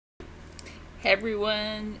Hey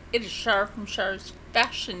everyone, it is Char from Char's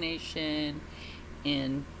Fashion Nation,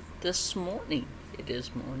 and this morning, it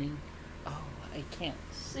is morning. Oh, I can't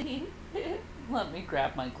see. Let me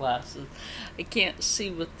grab my glasses. I can't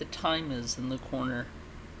see what the time is in the corner.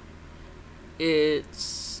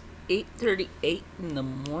 It's 8:38 in the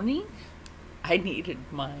morning. I needed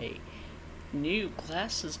my new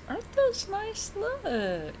glasses. Aren't those nice?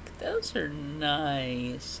 Look, those are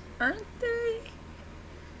nice, aren't they?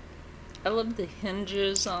 I love the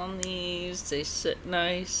hinges on these. They sit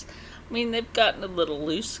nice. I mean, they've gotten a little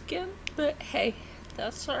loose again, but hey,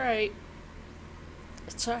 that's alright.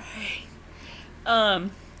 It's alright.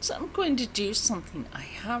 So I'm going to do something I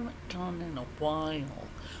haven't done in a while,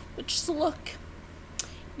 which is look.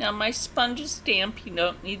 Now, my sponge is damp. You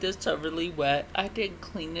don't need this overly wet. I did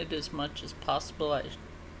clean it as much as possible.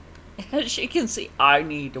 As you can see, I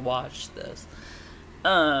need to wash this.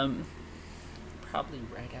 Probably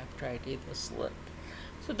right after I do this look.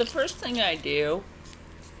 So the first thing I do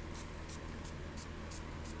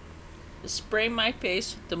is spray my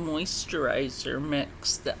face with the moisturizer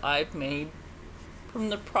mix that I've made from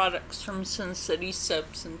the products from Sin City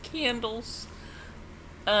Soaps and Candles,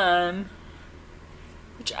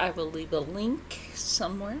 which I will leave a link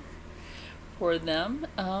somewhere for them,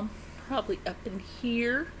 probably up in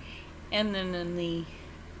here and then in the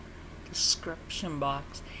description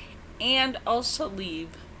box. And also leave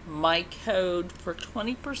my code for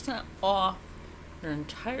 20% off your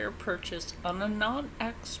entire purchase on a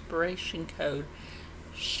non-expiration code,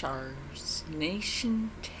 Char's Nation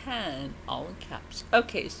 10, all in caps.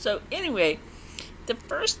 Okay, so anyway, the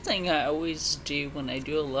first thing I always do when I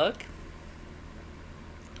do a look,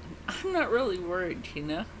 I'm not really worried, you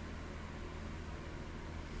know.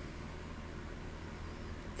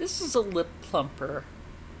 This is a lip plumper,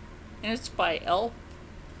 and it's by e.l.f.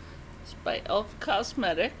 It's by e.l.f.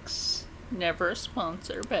 Cosmetics. Never a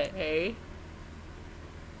sponsor, but hey.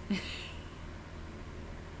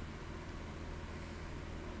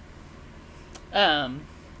 You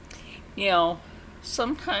know,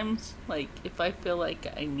 sometimes, like, if I feel like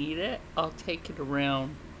I need it, I'll take it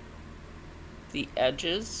around the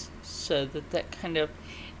edges so that kind of,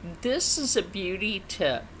 this is a beauty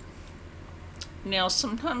tip. Now,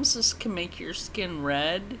 sometimes this can make your skin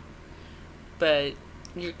red, but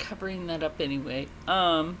you're covering that up anyway.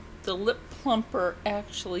 The lip plumper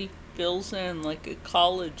actually fills in like a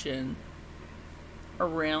collagen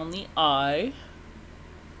around the eye.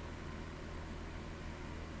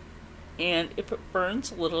 And if it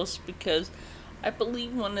burns a little, it's because I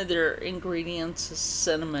believe one of their ingredients is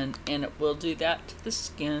cinnamon, and it will do that to the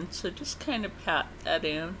skin. So just kind of pat that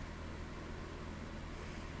in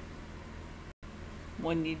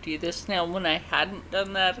when you do this. Now, when I hadn't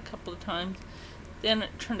done that a couple of times, then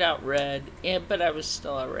it turned out red, but I was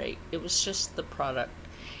still alright. It was just the product.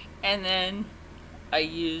 And then I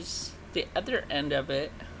use the other end of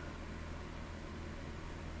it.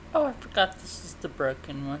 Oh, I forgot this is the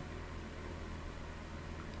broken one.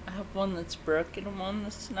 I have one that's broken and one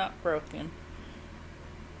that's not broken.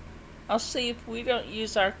 I'll see if we don't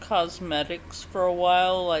use our cosmetics for a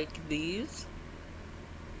while like these.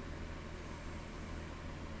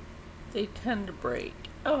 They tend to break.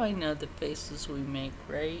 Oh, I know the faces we make,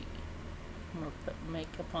 right? I'm gonna put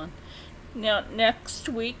makeup on. Now, next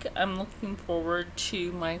week, I'm looking forward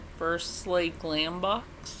to my first Slay Glam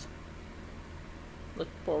box. Look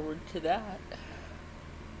forward to that.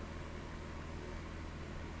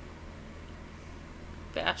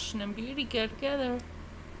 Fashion and beauty go together.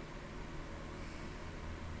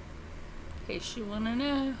 In case you want to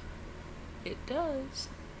know, it does.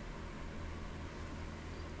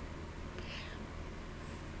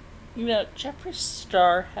 You know, Jeffree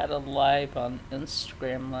Star had a live on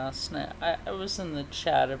Instagram last night. I was in the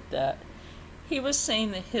chat of that. He was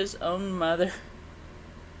saying that his own mother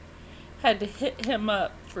had to hit him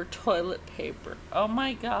up for toilet paper. Oh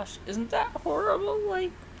my gosh, isn't that horrible?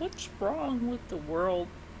 Like, what's wrong with the world?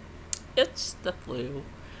 It's the flu.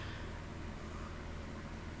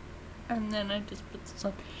 And then I just put this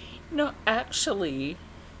on. You know, actually,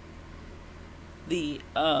 the,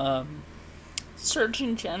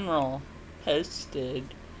 Surgeon General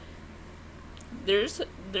posted, there's a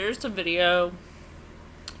video,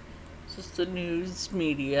 just the news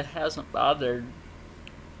media hasn't bothered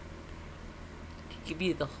to give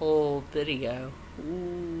you the whole video.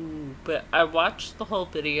 Ooh, but I watched the whole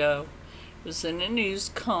video. It was in a news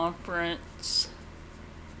conference,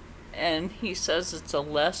 and he says it's a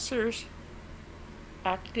lesser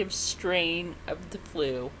active strain of the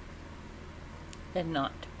flu and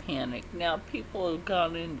not to panic. Now, people have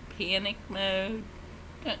gone into panic mode.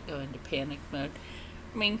 Don't go into panic mode.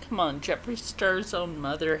 I mean, come on, Jeffree Star's own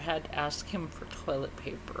mother had to ask him for toilet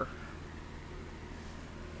paper.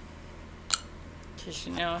 Because,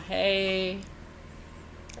 you know, hey,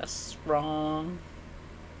 that's wrong.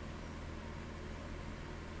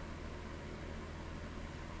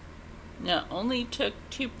 Now, only took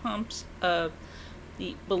 2 pumps of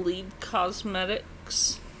the Believe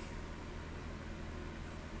Cosmetics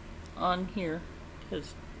on here,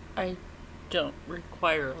 because I don't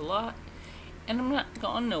require a lot, and I'm not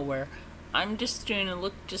going nowhere. I'm just doing a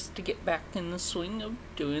look just to get back in the swing of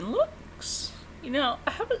doing looks. You know,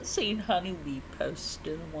 I haven't seen Honeybee post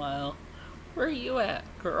in a while. Where are you at,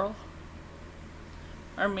 girl?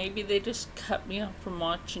 Or maybe they just cut me off from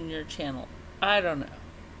watching your channel. I don't know.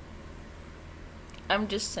 I'm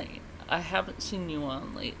just saying, I haven't seen you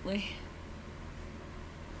on lately.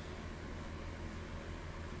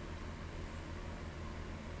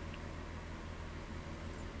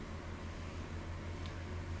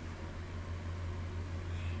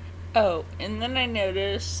 Oh, and then I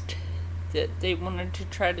noticed that they wanted to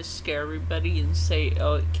try to scare everybody and say,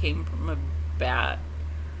 oh, it came from a bat.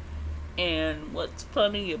 And what's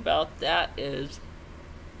funny about that is,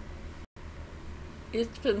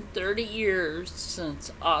 it's been 30 years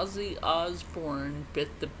since Ozzy Osbourne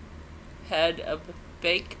bit the head of a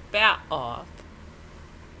fake bat off.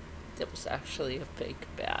 That was actually a fake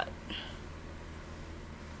bat.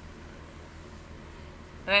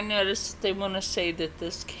 And I noticed they want to say that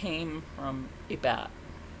this came from a bat.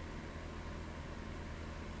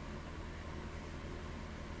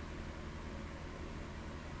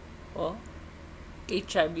 Well,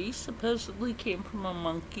 HIV supposedly came from a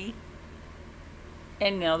monkey.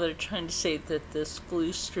 And now they're trying to say that this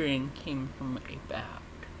glue string came from a bat.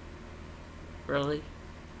 Really?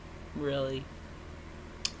 Really?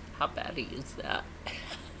 How batty is that?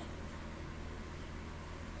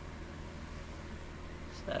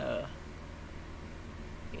 So,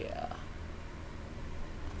 yeah.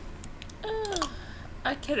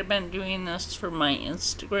 I could have been doing this for my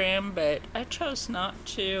Instagram, but I chose not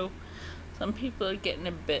to. Some people are getting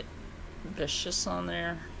a bit vicious on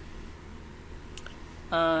there.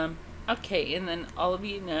 Okay, and then all of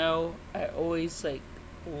you know, I always, like,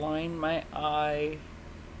 line my eye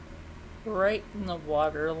right in the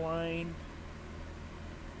water line.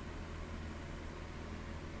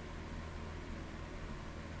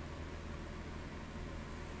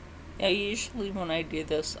 Now, usually when I do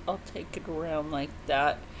this, I'll take it around like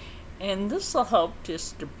that, and this will help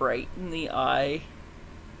just to brighten the eye.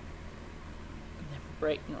 And then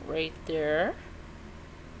brighten it right there.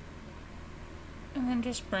 And then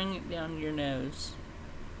just bring it down your nose.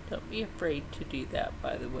 Don't be afraid to do that,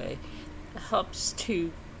 by the way. It helps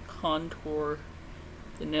to contour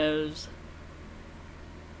the nose.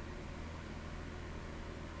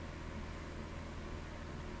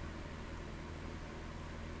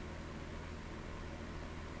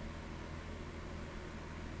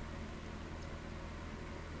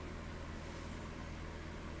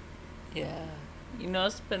 Yeah, you know,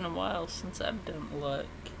 it's been a while since I've done a look.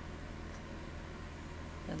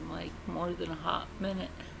 Been like more than a hot minute.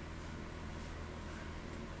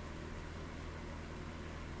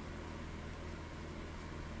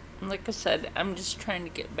 And like I said, I'm just trying to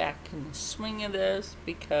get back in the swing of this,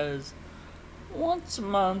 because once a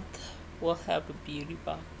month we'll have a beauty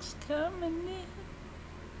box coming in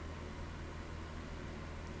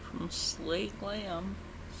from Slay Glam.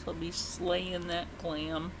 So I'll be slaying that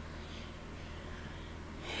glam.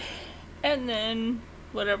 And then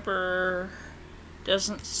whatever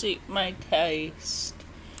doesn't suit my taste,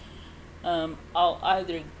 I'll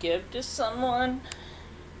either give to someone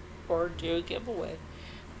or do a giveaway.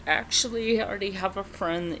 Actually, I already have a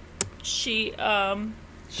friend that she hasn't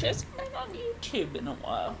been on YouTube in a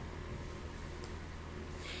while.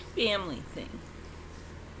 Family thing.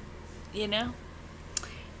 You know?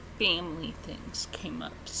 Family things came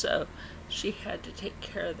up, so she had to take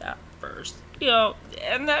care of that first. You know,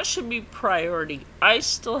 and that should be priority. I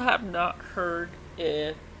still have not heard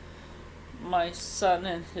if my son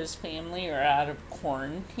and his family are out of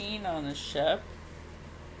quarantine on a ship.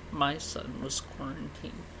 My son was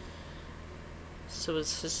quarantined. So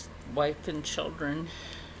is his wife and children.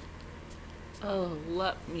 Oh,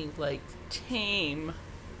 let me, like, tame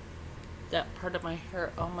that part of my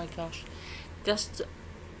hair. Oh my gosh. Just,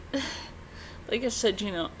 like I said,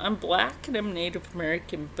 you know, I'm black and I'm Native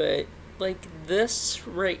American, but like this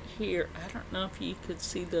right here, I don't know if you could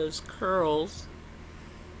see those curls.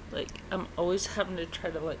 Like, I'm always having to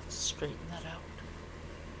try to, like, straighten that out.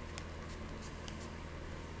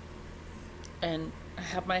 And I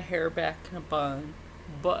have my hair back in a bun,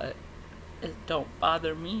 but it don't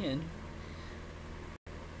bother me any.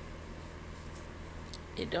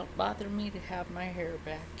 it don't bother me to have my hair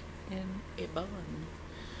back in a bun.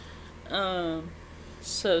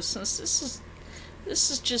 So since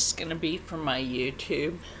this is just gonna be for my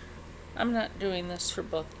YouTube, I'm not doing this for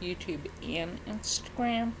both YouTube and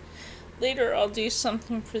Instagram. Later I'll do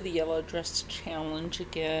something for the yellow dress challenge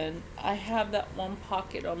again. I have that one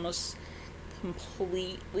pocket almost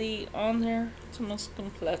completely on there. It's almost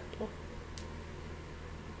completo.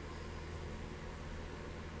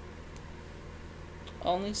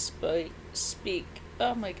 Only speak,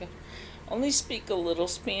 oh my god, only speak a little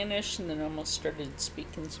Spanish, and then almost started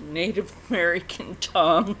speaking some Native American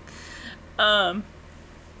tongue. I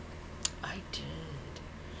did.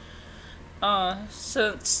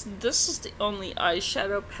 Since this is the only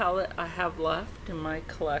eyeshadow palette I have left in my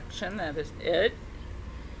collection, that is it.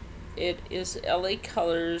 It is LA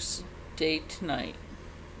Colors Day to Night.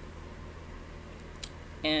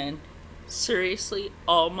 And seriously,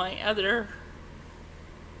 all my other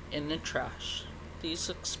in the trash. These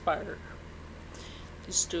expire.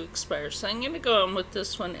 These do expire. So I'm going to go on with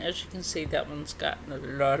this one. As you can see, that one's gotten a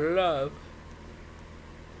lot of love.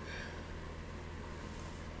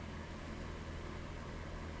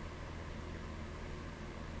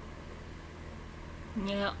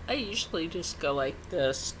 Yeah, I usually just go like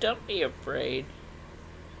this. Don't be afraid.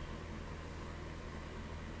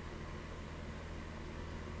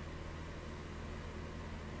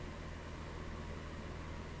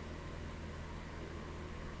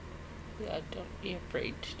 Yeah, don't be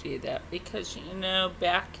afraid to do that, because, you know,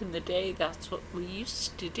 back in the day, that's what we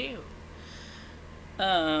used to do.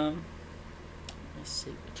 Let's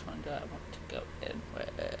see, which one do I want to go in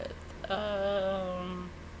with?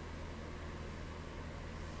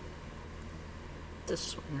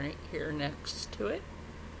 This one right here next to it.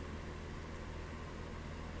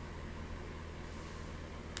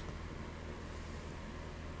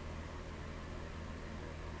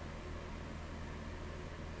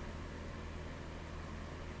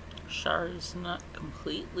 Char is not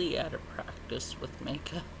completely out of practice with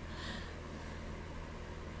makeup.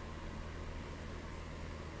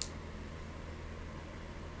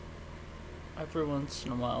 Every once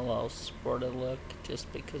in a while I'll sport a look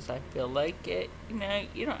just because I feel like it. You know,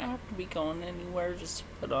 you don't have to be going anywhere, just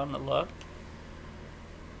put on a look.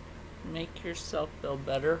 Make yourself feel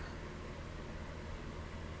better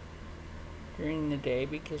during the day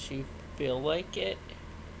because you feel like it.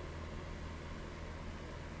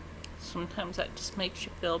 Sometimes that just makes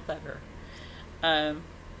you feel better. Then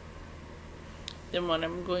what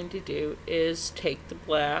I'm going to do is take the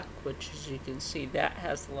black, which, as you can see, that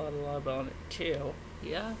has a lot of love on it too.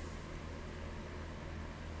 Yeah.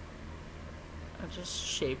 I just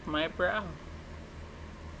shape my brow.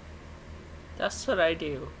 That's what I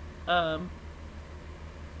do.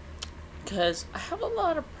 Because I have a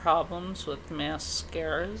lot of problems with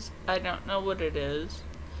mascaras. I don't know what it is.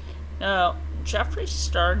 Now, Jeffree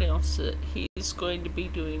Star announced that he's going to be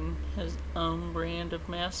doing his own brand of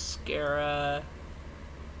mascara,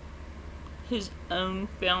 his own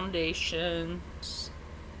foundations.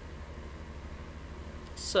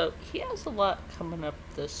 So he has a lot coming up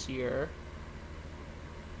this year.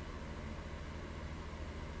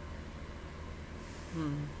 I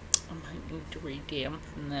might need to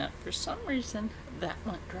re-dampen that. For some reason, that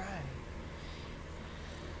went dry.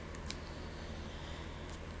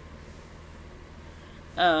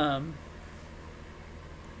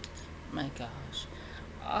 My gosh.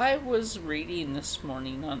 I was reading this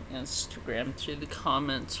morning on Instagram through the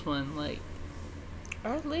comments when, like,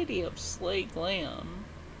 Our Lady of Slay Glam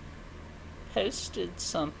posted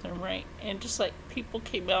something, right? And just, like, people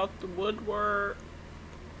came out the woodwork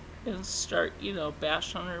and start, you know,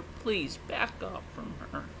 bash on her. Please, back off from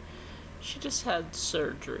her. She just had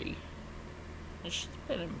surgery. And she's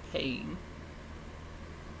been in pain.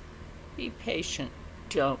 Be patient.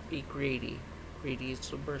 Don't be greedy. Greedy is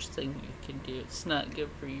the worst thing you can do. It's not good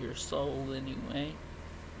for your soul anyway.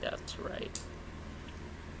 That's right.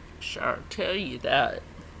 Char tell you that.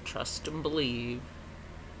 Trust and believe.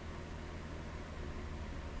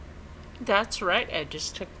 That's right. I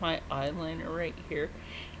just took my eyeliner right here.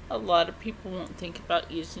 A lot of people won't think about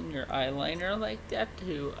using your eyeliner like that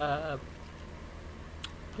to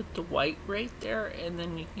put the white right there, and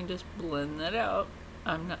then you can just blend that out.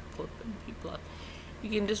 I'm not flipping people off. You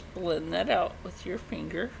can just blend that out with your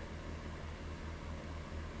finger.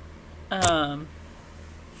 And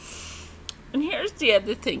here's the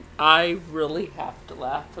other thing I really have to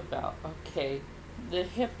laugh about. Okay, the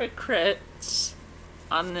hypocrites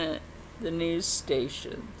on the news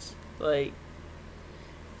stations. Like,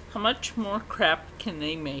 how much more crap can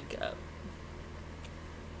they make up?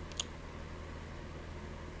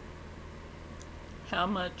 How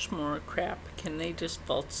much more crap can they just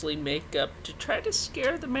falsely make up to try to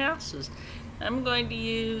scare the masses? I'm going to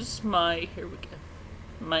use my, here we go,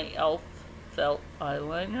 my e.l.f. felt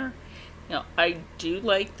eyeliner. Now, I do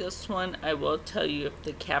like this one. I will tell you, if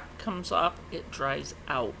the cap comes off, it dries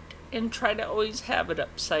out. And try to always have it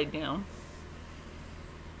upside down.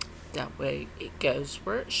 That way it goes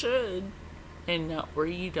where it should and not where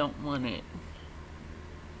you don't want it.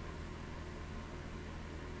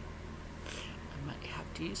 I might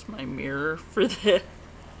have to use my mirror for this.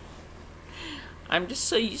 I'm just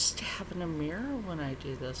so used to having a mirror when I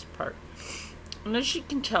do this part. And as you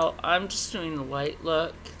can tell, I'm just doing a light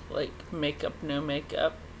look, like makeup, no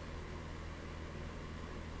makeup.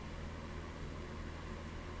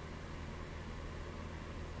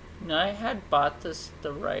 Now, I had bought this at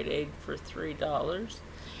the Rite Aid for $3,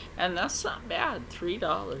 and that's not bad,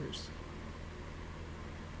 $3.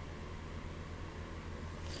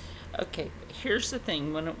 Okay, but here's the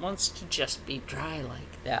thing, when it wants to just be dry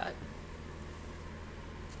like that,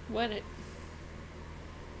 wet it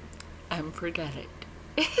and forget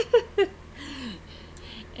it.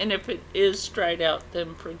 And if it is dried out,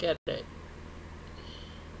 then forget it.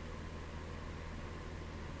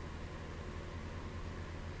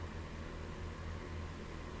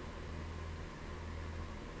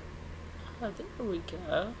 Oh, there we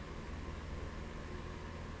go.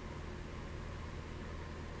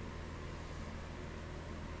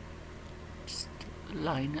 Just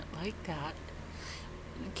line it like that.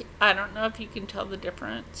 I don't know if you can tell the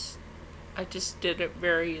difference. I just did it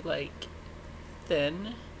very, like,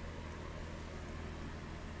 thin.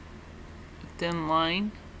 Thin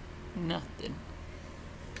line. Nothing.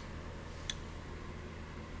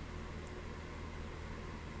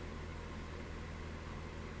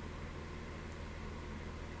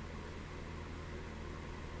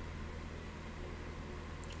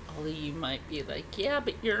 All of you might be like, yeah,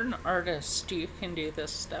 but you're an artist. You can do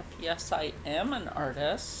this stuff. Yes, I am an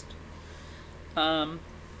artist.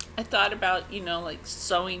 I thought about, like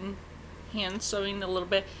sewing, hand sewing a little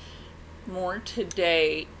bit more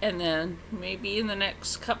today, and then maybe in the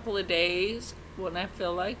next couple of days when I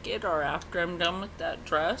feel like it, or after I'm done with that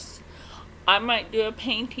dress, I might do a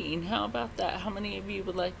painting. How about that? How many of you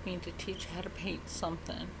would like me to teach how to paint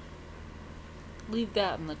something? Leave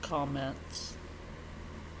that in the comments.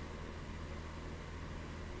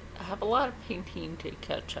 I have a lot of painting to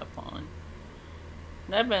catch up on.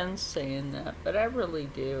 And I've been saying that, but I really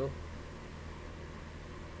do.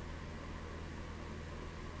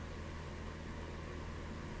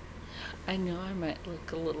 I know I might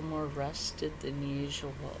look a little more rested than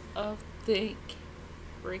usual. Oh, thank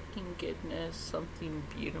freaking goodness something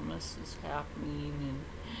beautiful is happening,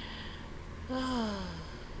 and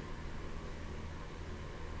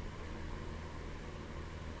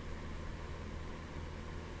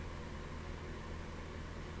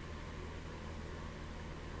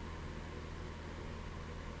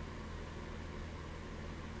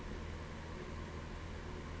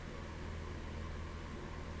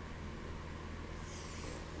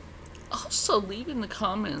also leave in the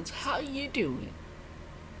comments how you doing.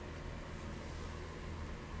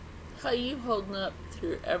 How you holding up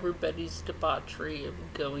through everybody's debauchery of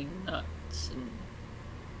going nuts? And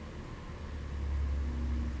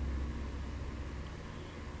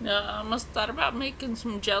no, I almost thought about making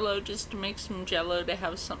some jello, just to make some jello to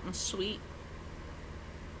have something sweet.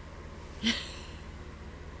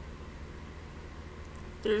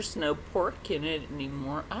 There's no pork in it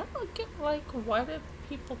anymore. I don't get, like, why do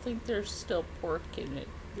people think there's still pork in it?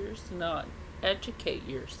 There's not. Educate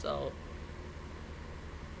yourself.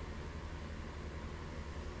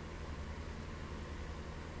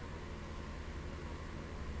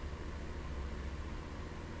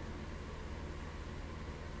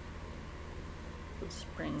 Let's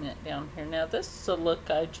bring that down here. Now, this is a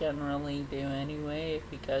look I generally do anyway. If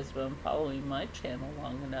you guys have been following my channel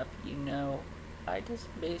long enough, you know I just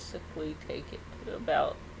basically take it to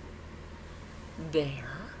about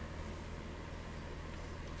there.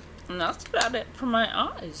 And that's about it for my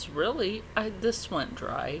eyes, really. This went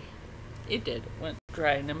dry. It did. It went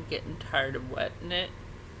dry, and I'm getting tired of wetting it.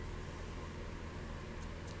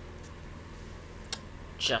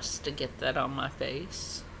 Just to get that on my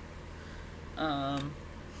face.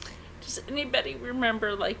 Does anybody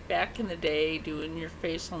remember, like, back in the day, doing your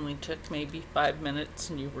face only took maybe 5 minutes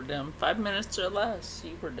and you were done? 5 minutes or less,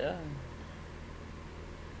 you were done.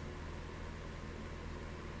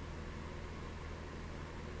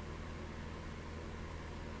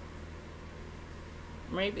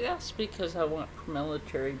 Maybe that's because I went from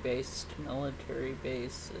military base to military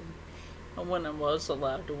base, and And when I was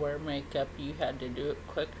allowed to wear makeup, you had to do it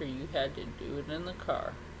quick or you had to do it in the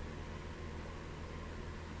car.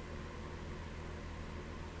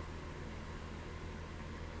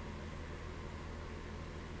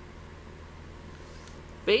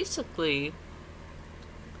 Basically,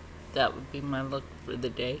 that would be my look for the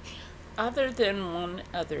day. Other than one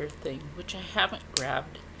other thing, which I haven't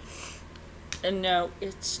grabbed. And no,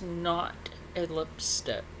 it's not a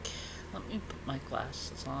lipstick. Let me put my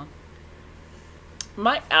glasses on.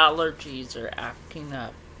 My allergies are acting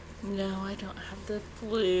up. No, I don't have the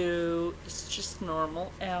flu. It's just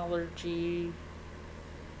normal allergy.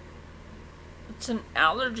 It's an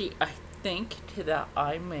allergy, I think, to that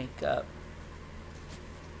eye makeup.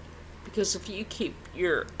 Because if you keep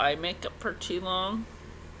your eye makeup for too long,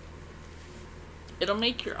 it'll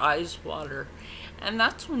make your eyes water. And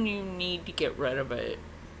that's when you need to get rid of it.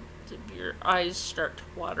 If your eyes start to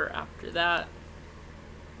water after that,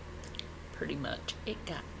 pretty much it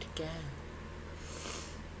got to go.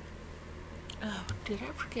 Oh, did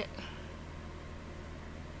I forget?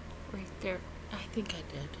 Right there. I think I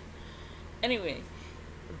did. Anyway,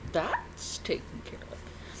 that's taken care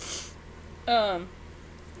of.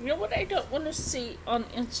 You know what I don't want to see on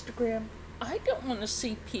Instagram? I don't want to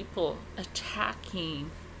see people attacking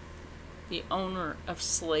the owner of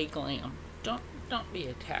Slay Glam. Don't be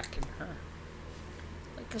attacking her.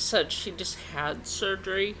 Like I said, she just had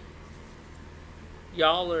surgery.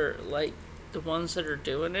 Y'all are like the ones that are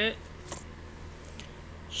doing it.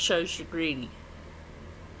 Shows you greedy.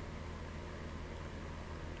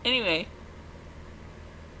 Anyway,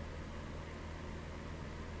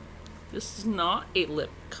 this is not a lip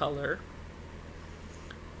color,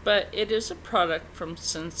 but it is a product from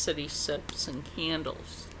Sin City Soaps and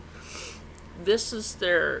Candles. This is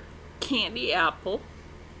their Candy Apple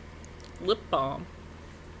Lip Balm.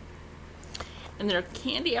 And their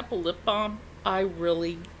Candy Apple Lip Balm, I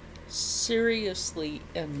really seriously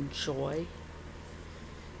enjoy.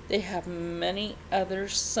 They have many other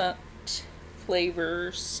scent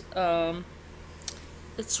flavors.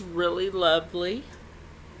 It's really lovely.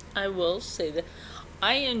 I will say that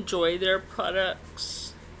I enjoy their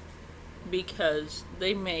products because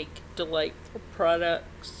they make delightful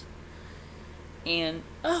products. And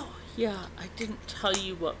oh yeah, I didn't tell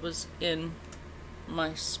you what was in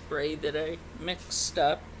my spray that I mixed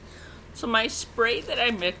up. So my spray that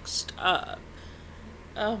I mixed up,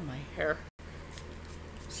 oh, my hair.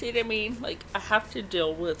 See what I mean? Like, I have to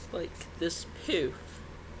deal with like this poof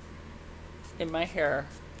in my hair.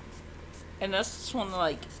 And that's just when,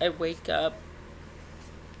 like, I wake up.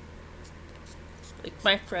 Like,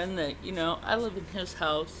 my friend that, you know, I live in his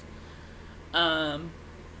house. I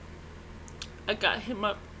got him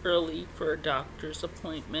up early for a doctor's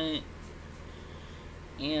appointment.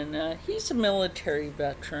 And, he's a military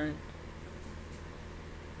veteran.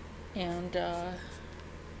 And,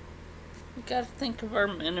 we gotta think of our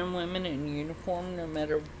men and women in uniform, no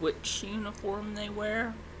matter which uniform they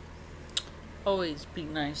wear. Always be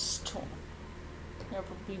nice to them.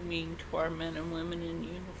 Never be mean to our men and women in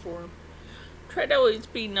uniform. Try to always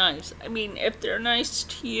be nice. I mean, if they're nice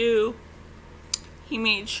to you, he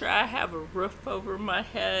made sure I have a roof over my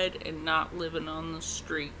head and not living on the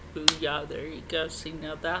street. Booyah, there you go. See,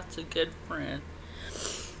 now that's a good friend.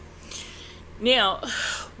 Now,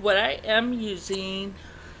 what I am using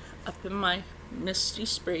up in my misty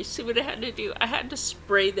spray, see what I had to do? I had to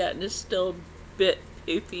spray that, and it's still a bit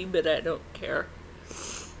iffy, but I don't care.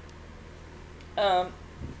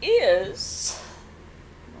 Is,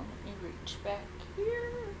 well, let me reach back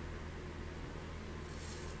here.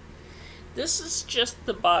 This is just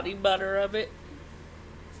the body butter of it.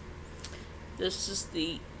 This is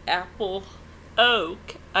the apple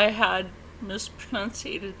oak. I had mispronounced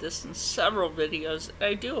this in several videos.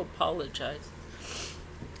 I do apologize.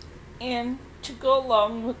 And to go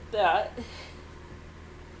along with that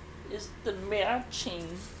is the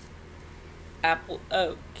matching apple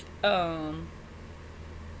oak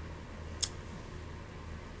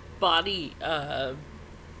body.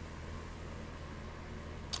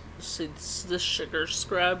 See, this is the sugar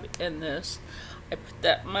scrub in this. I put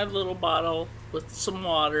that in my little bottle with some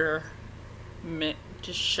water,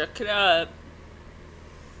 just shook it up,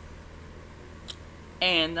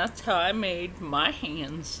 and that's how I made my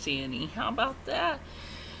hands tanny. How about that?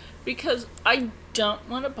 Because I don't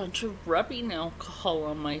want a bunch of rubbing alcohol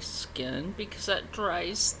on my skin, because that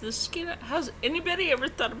dries the skin. Has anybody ever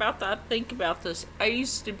thought about that? Think about this. I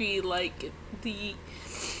used to be like the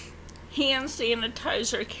hand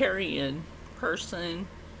sanitizer carrying person,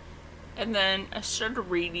 and then I started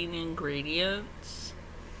reading ingredients.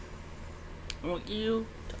 I want you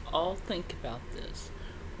to all think about this.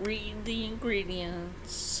 read the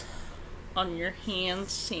ingredients on your hand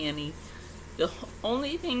sanitizer. The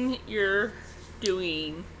only thing that you're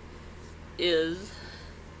doing is,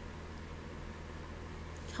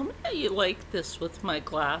 tell me how you like this with my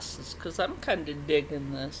glasses, because I'm kind of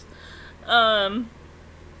digging this. And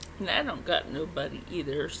I don't got nobody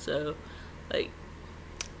either, so like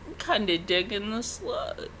I'm kind of digging this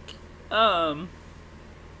look.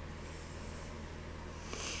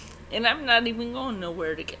 And I'm not even going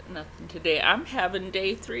nowhere to get nothing today. I'm having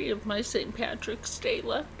day 3 of my St. Patrick's Day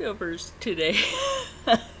leftovers today.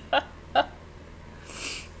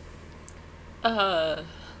 Well,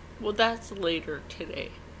 that's later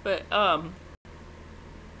today. But,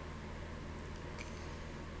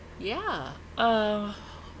 yeah. What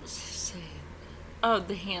was I saying? Oh,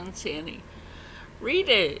 the hand sanitizer. Read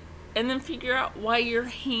it. And then figure out why your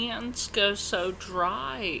hands go so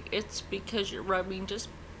dry. It's because you're rubbing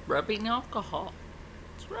alcohol.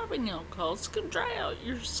 It's rubbing alcohol. It's going to dry out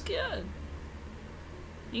your skin.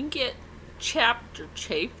 You can get chapped or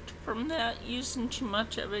chafed from that using too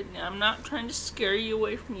much of it. Now, I'm not trying to scare you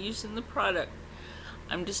away from using the product.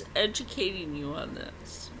 I'm just educating you on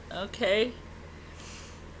this. Okay?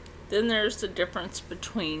 Then there's the difference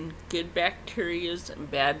between good bacterias and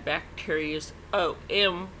bad bacterias. Oh,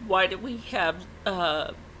 and why do we have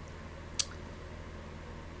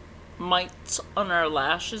mites on our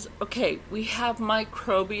lashes? Okay, we have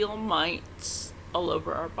microbial mites all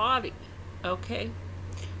over our body. Okay?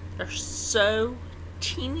 They're so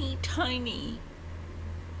teeny tiny.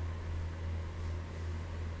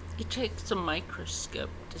 It takes a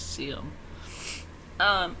microscope to see them.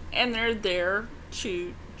 And they're there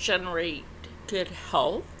to generate good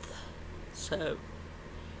health. So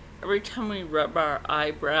every time we rub our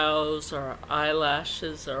eyebrows or our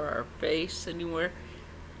eyelashes or our face anywhere,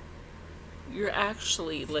 you're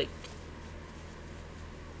actually like,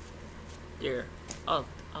 there, I'll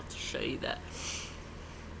show you that.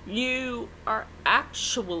 You are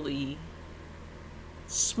actually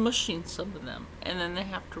smushing some of them, and then they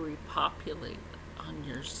have to repopulate on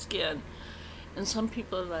your skin. And some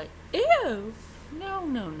people are like, ew, no.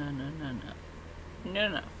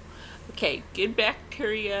 Okay, good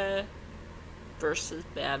bacteria versus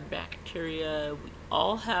bad bacteria. We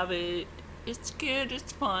all have it. It's good,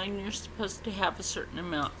 it's fine. You're supposed to have a certain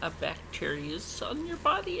amount of bacteria on your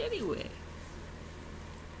body anyway.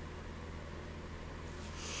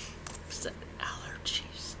 Except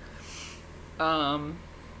allergies.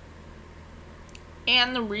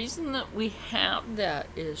 And the reason that we have that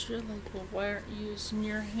is, you're like, well, why aren't you using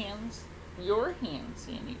your hands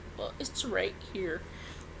Annie? Well, it's right here.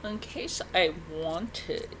 In case I want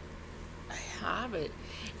it, I have it.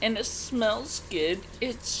 And it smells good.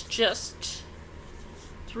 It's just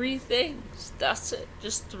 3 things. That's it.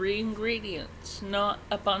 Just 3 ingredients. Not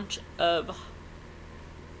a bunch of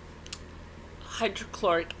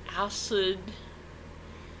hydrochloric acid.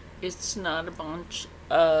 It's not a bunch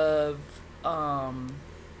of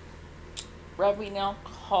rubbing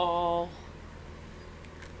alcohol,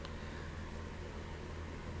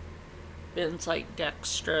 benzoyl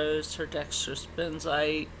dextrose or dextrose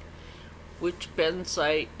benzoate, which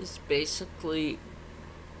benzoate is basically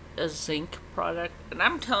a zinc product. And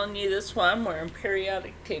I'm telling you this while I'm wearing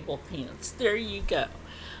periodic table pants. There you go.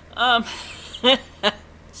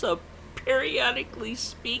 So periodically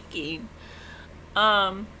speaking,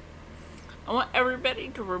 I want everybody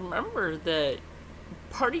to remember that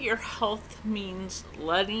part of your health means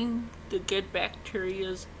letting the good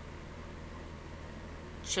bacteria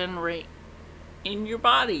generate in your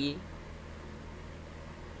body.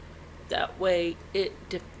 That way it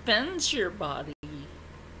defends your body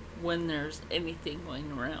when there's anything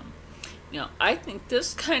going around. Now, I think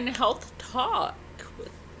this kind of health talk,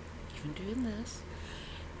 with even doing this,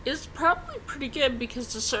 is probably pretty good,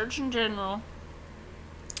 because the Surgeon General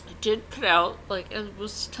did put out, like I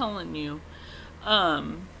was telling you,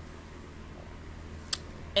 in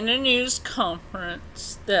a news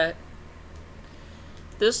conference, that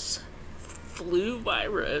this flu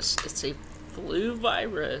virus, it's a flu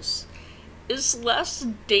virus, is less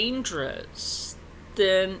dangerous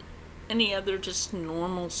than any other just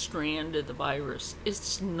normal strand of the virus.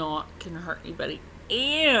 It's not going to hurt anybody.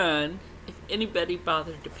 And if anybody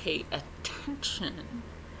bothered to pay attention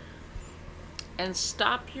and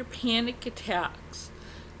stop your panic attacks,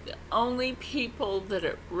 the only people that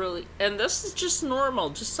it really, and this is just normal,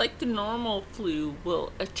 just like the normal flu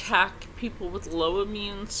will attack people with low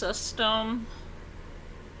immune system,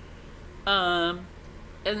 and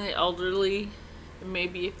the elderly, and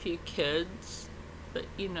maybe a few kids. But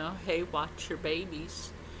you know, hey, watch your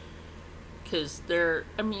babies, because their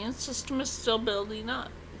immune system is still building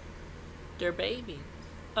up. their baby.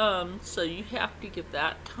 So you have to give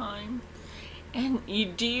that time. And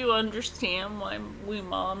do you understand why we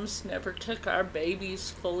moms never took our babies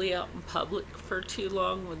fully out in public for too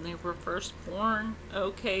long when they were first born?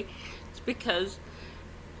 Okay, it's because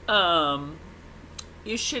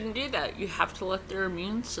you shouldn't do that. You have to let their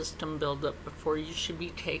immune system build up before you should be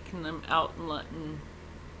taking them out and letting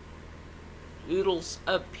oodles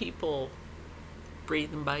of people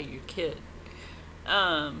breathing by your kid.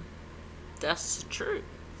 That's the truth.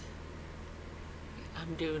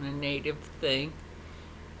 I'm doing a native thing.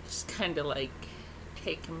 Just kind of like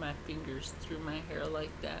taking my fingers through my hair like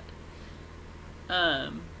that.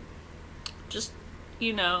 Just,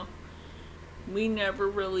 you know, we never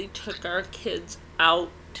really took our kids out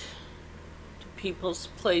to people's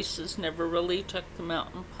places, never really took them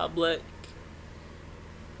out in public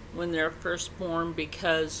when they're first born,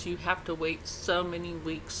 because you have to wait so many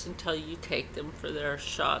weeks until you take them for their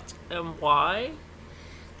shots. And why?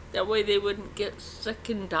 That way they wouldn't get sick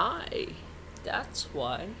and die. That's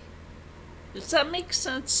why. Does that make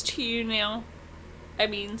sense to you now? I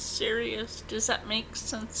mean, serious, does that make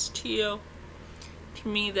sense to you? To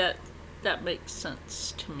me, that makes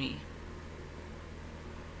sense to me.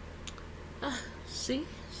 See?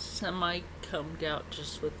 Semi-combed out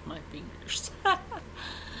just with my fingers.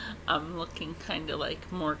 I'm looking kind of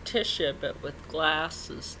like Morticia, but with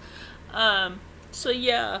glasses. So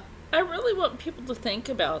yeah, I really want people to think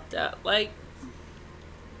about that. Like,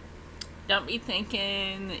 don't be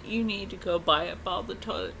thinking that you need to go buy up all the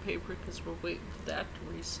toilet paper because we're waiting for that to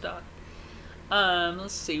restock.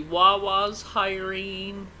 Let's see, Wawa's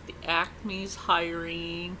hiring, the Acme's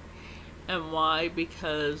hiring, and why?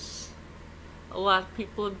 Because a lot of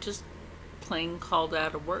people have just plain called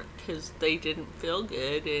out of work because they didn't feel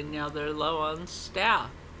good, and now they're low on staff.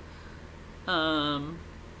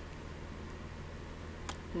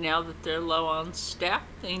 Now that they're low on staff,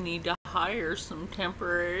 they need to hire some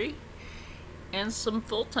temporary and some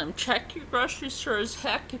full-time. Check your grocery store as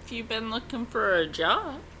heck if you've been looking for a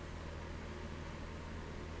job.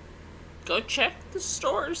 Go check the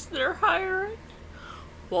stores that are hiring.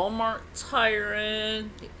 Walmart's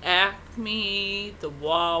hiring, the Acme, the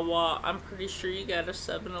Wawa. I'm pretty sure you got a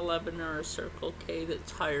 7-Eleven or a Circle K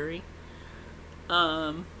that's hiring.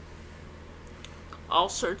 All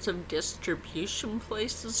sorts of distribution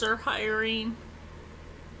places are hiring.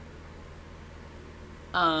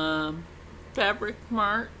 Fabric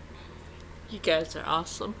Mart. You guys are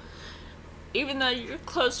awesome. Even though you're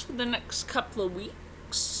closed for the next couple of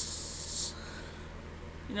weeks,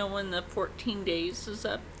 you know, when the 14 days is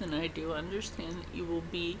up, then I do understand that you will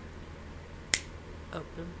be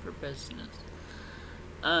open for business.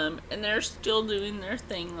 And they're still doing their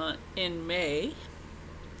thing in May.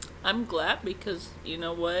 I'm glad because, you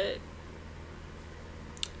know what?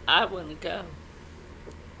 I want to go.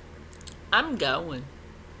 I'm going.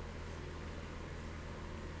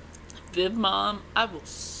 Viv Mom, I will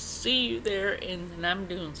see you there, and then I'm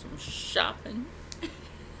doing some shopping.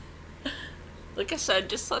 Like I said,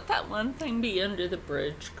 just let that one thing be under the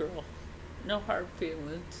bridge, girl. No hard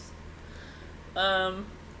feelings.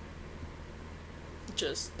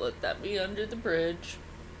 Just let that be under the bridge.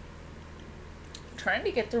 Trying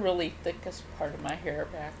to get the really thickest part of my hair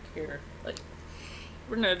back here. Like, you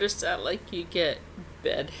ever notice that? Like, you get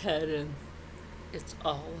bedhead and it's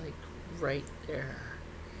all like right there.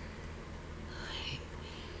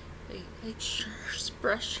 Like Char's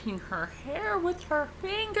brushing her hair with her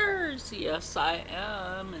fingers. Yes, I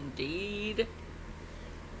am indeed.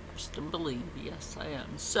 Trust and believe. Yes, I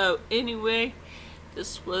am. So anyway,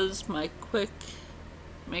 this was my quick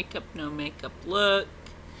makeup, no makeup look.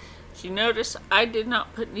 As you notice, I did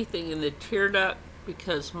not put anything in the tear duct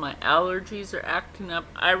because my allergies are acting up.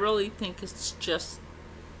 I really think it's just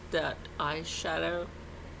that eyeshadow.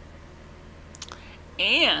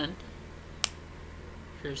 And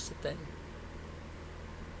here's the thing.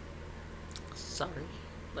 Sorry.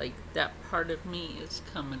 Like, that part of me is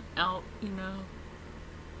coming out, you know.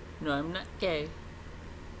 No, I'm not gay.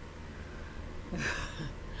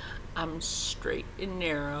 I'm straight and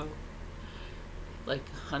narrow. Like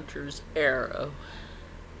a hunter's arrow.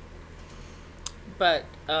 But,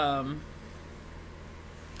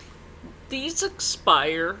 these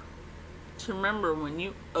expire. So remember, when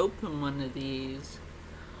you open one of these,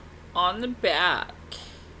 on the back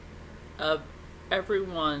of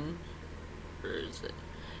everyone, where is it?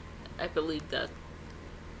 I believe that,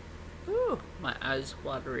 ooh, my eyes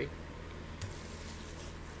watery.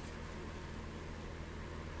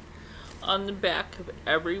 On the back of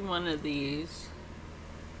every one of these,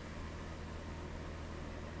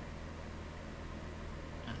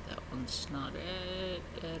 one's not it.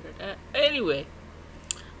 Da, da, da. Anyway,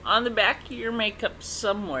 on the back of your makeup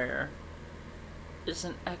somewhere is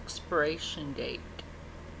an expiration date.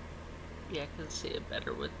 Yeah, I can see it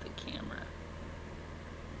better with the camera.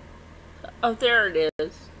 Oh, there it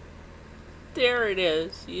is. There it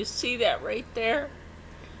is. You see that right there?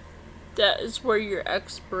 That is where your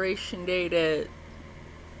expiration date is.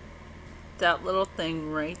 That little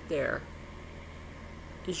thing right there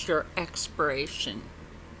is your expiration.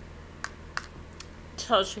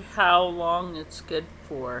 Tells you how long it's good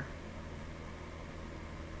for.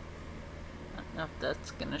 I don't know if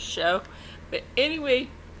that's gonna show, but anyway,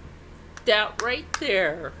 that right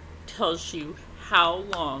there tells you how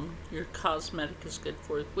long your cosmetic is good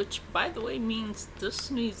for, which by the way means this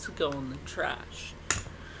needs to go in the trash.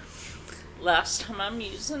 Last time I'm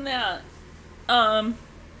using that, I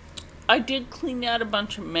did clean out a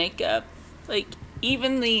bunch of makeup, like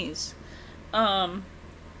even these will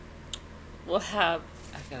have,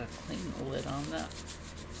 I gotta clean the lid on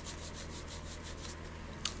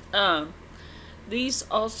that. These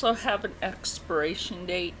also have an expiration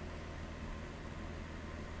date,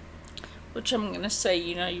 which I'm gonna say,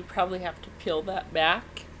 you know, you probably have to peel that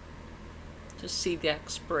back to see the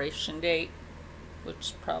expiration date, which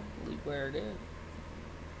is probably where it is.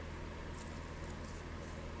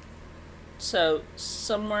 So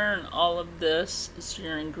somewhere in all of this is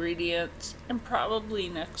your ingredients and probably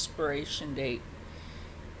an expiration date.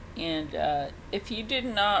 And if you did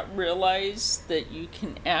not realize that you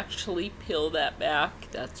can actually peel that back,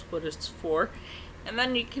 that's what it's for. And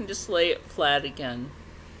then you can just lay it flat again.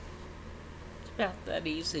 It's about that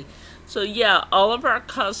easy. So yeah, all of our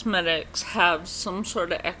cosmetics have some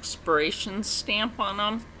sort of expiration stamp on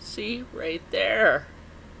them. See, right there.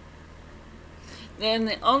 And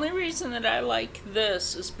the only reason that I like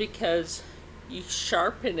this is because you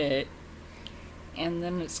sharpen it and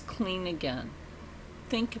then it's clean again.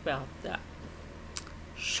 Think about that.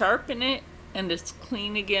 Sharpen it and it's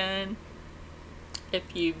clean again. If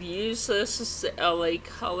you've used this, it's the LA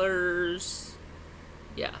Colors.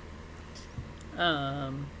 Yeah.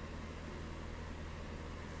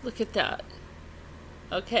 Look at that.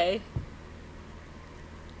 Okay.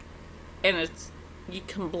 And it's, you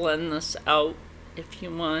can blend this out if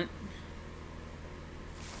you want.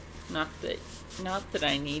 Not that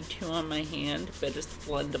I need to on my hand, but it's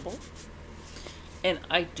blendable. And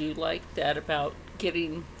I do like that about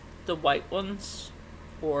getting the white ones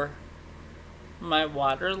for my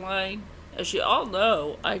waterline. As you all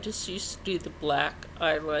know, I just used to do the black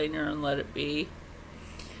eyeliner and let it be.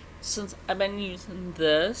 Since I've been using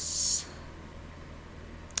this,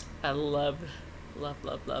 I love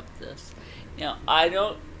this. Now, I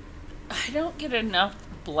don't get enough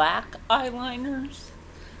black eyeliners.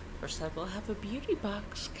 Of course, I will have a beauty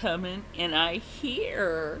box coming, and I've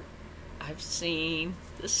seen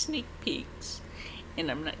the sneak peeks,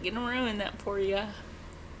 and I'm not gonna ruin that for you.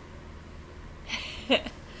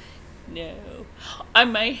 No, I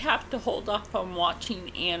may have to hold off on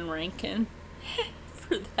watching Anne Rankin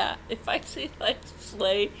for that. If I say like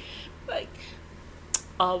Slay, like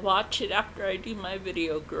I'll watch it after I do my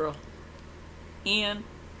video, girl. And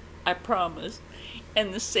I promise.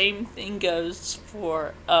 And the same thing goes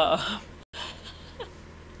for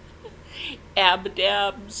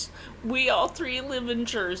Abadabs. We all three live in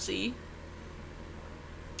Jersey.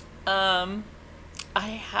 I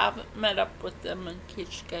haven't met up with them, in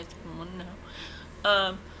case you guys want to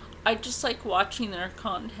know. I just like watching their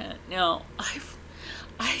content. Now,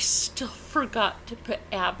 I still forgot to put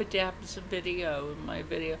Abadab's video in my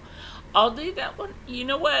video. I'll do that one. You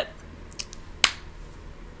know what?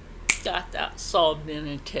 Got that solved in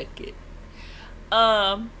a ticket.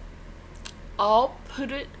 I'll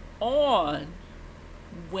put it on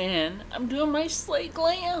when I'm doing my Slay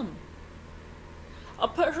Glam. I'll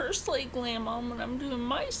put her Slay Glam on when I'm doing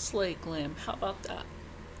my Slay Glam. How about that?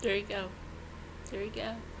 There you go. There you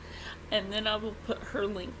go. And then I will put her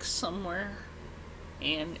link somewhere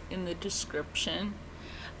and in the description.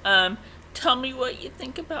 Tell me what you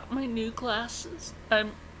think about my new glasses.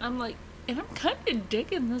 I'm like, and I'm kind of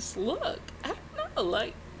digging this look. I don't know,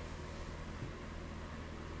 like.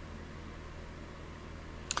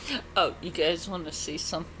 Oh, you guys want to see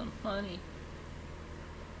something funny?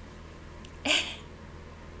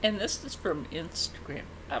 And this is from Instagram.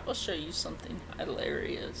 I will show you something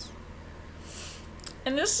hilarious.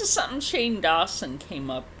 And this is something Shane Dawson came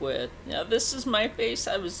up with. Now, this is my face.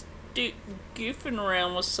 I was goofing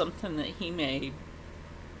around with something that he made.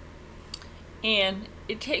 And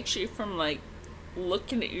it takes you from, like,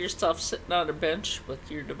 looking at yourself sitting on a bench with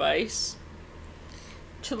your device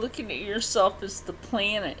to looking at yourself as the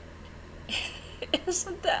planet.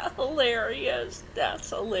 Isn't that hilarious? That's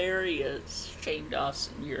hilarious. Shane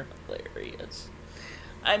Dawson, you're hilarious.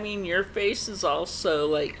 I mean, your face is also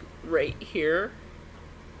like right here.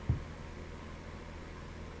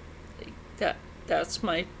 Like that's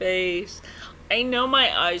my face. I know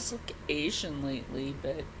my eyes look Asian lately,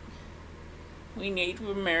 but we Native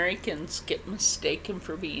Americans get mistaken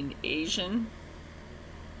for being Asian.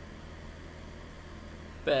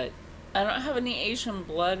 But I don't have any Asian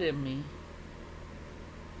blood in me.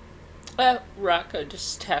 Rocco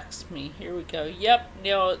just texted me. Here we go. Yep,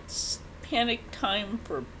 no, it's panic time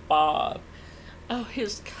for Bob. Oh,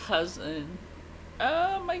 his cousin.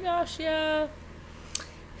 Oh my gosh, yeah.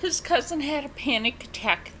 His cousin had a panic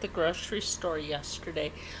attack at the grocery store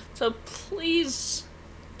yesterday. So please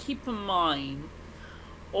keep in mind,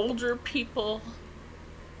 older people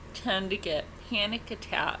tend to get panic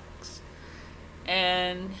attacks.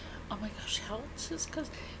 And, oh my gosh, how old is his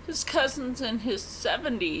cousin? His cousin's in his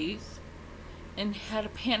 70s and had a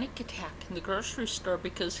panic attack in the grocery store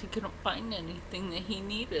because he couldn't find anything that he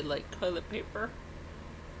needed, like toilet paper.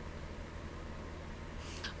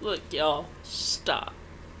 Look, y'all, stop.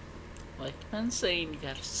 Like I've been saying, you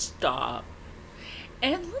gotta stop.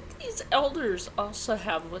 And let these elders also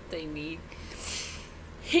have what they need.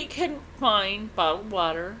 He couldn't find bottled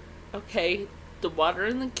water. Okay, the water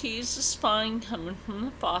in the keys is fine coming from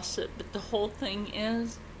the faucet, but the whole thing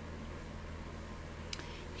is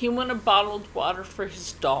he wanted bottled water for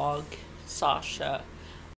his dog, Sasha.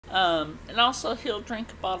 And also he'll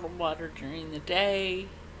drink a bottled water during the day.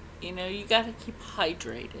 You know, you gotta keep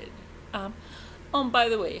hydrated. Oh, and by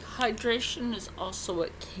the way, hydration is also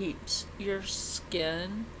what keeps your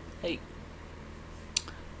skin, like,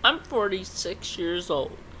 I'm 46 years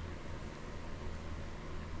old.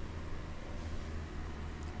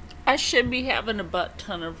 I should be having a butt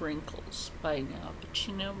ton of wrinkles by now, but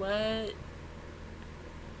you know what?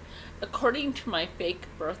 According to my fake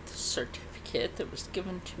birth certificate that was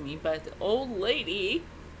given to me by the old lady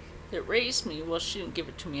that raised me, well, she didn't give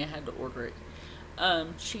it to me, I had to order it.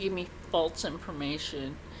 She gave me false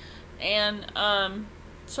information, and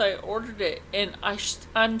so I ordered it, and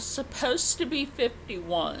I'm supposed to be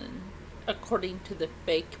 51 according to the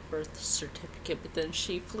fake birth certificate, but then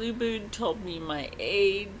she flew-booed, told me my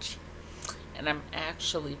age, and I'm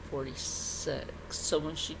actually 46. So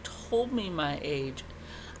when she told me my age,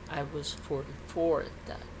 I was 44 at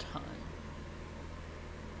that time.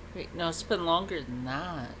 Wait, no, it's been longer than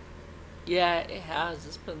that. Yeah, it has.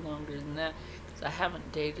 It's been longer than that. Because I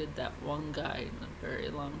haven't dated that one guy in a very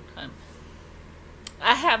long time.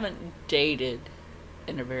 I haven't dated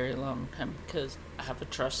in a very long time because I have a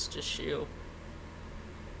trust issue.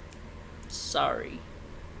 Sorry.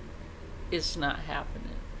 It's not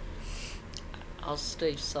happening. I'll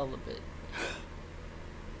stay celibate.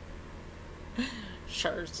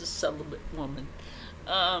 Char's a celibate woman.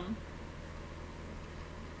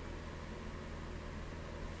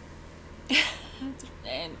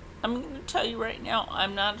 And I'm going to tell you right now,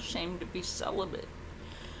 I'm not ashamed to be celibate.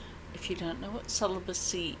 If you don't know what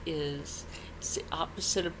celibacy is, it's the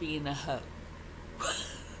opposite of being a hoe.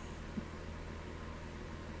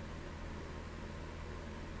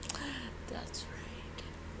 That's right.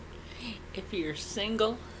 If you're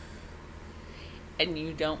single and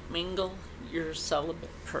you don't mingle, you're a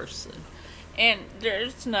celibate person. And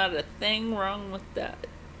there's not a thing wrong with that.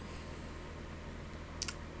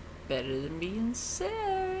 Better than being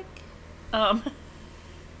sick.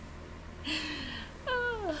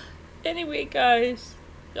 Anyway, guys,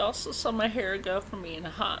 you also saw my hair go from being a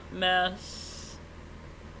hot mess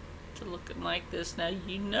to looking like this. Now,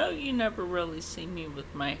 you know you never really see me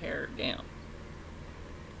with my hair down.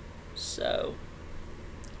 So,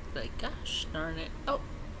 like, gosh darn it. Oh,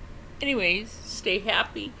 anyways, stay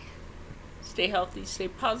happy, stay healthy, stay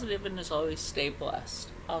positive, and as always, stay blessed.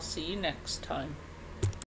 I'll see you next time.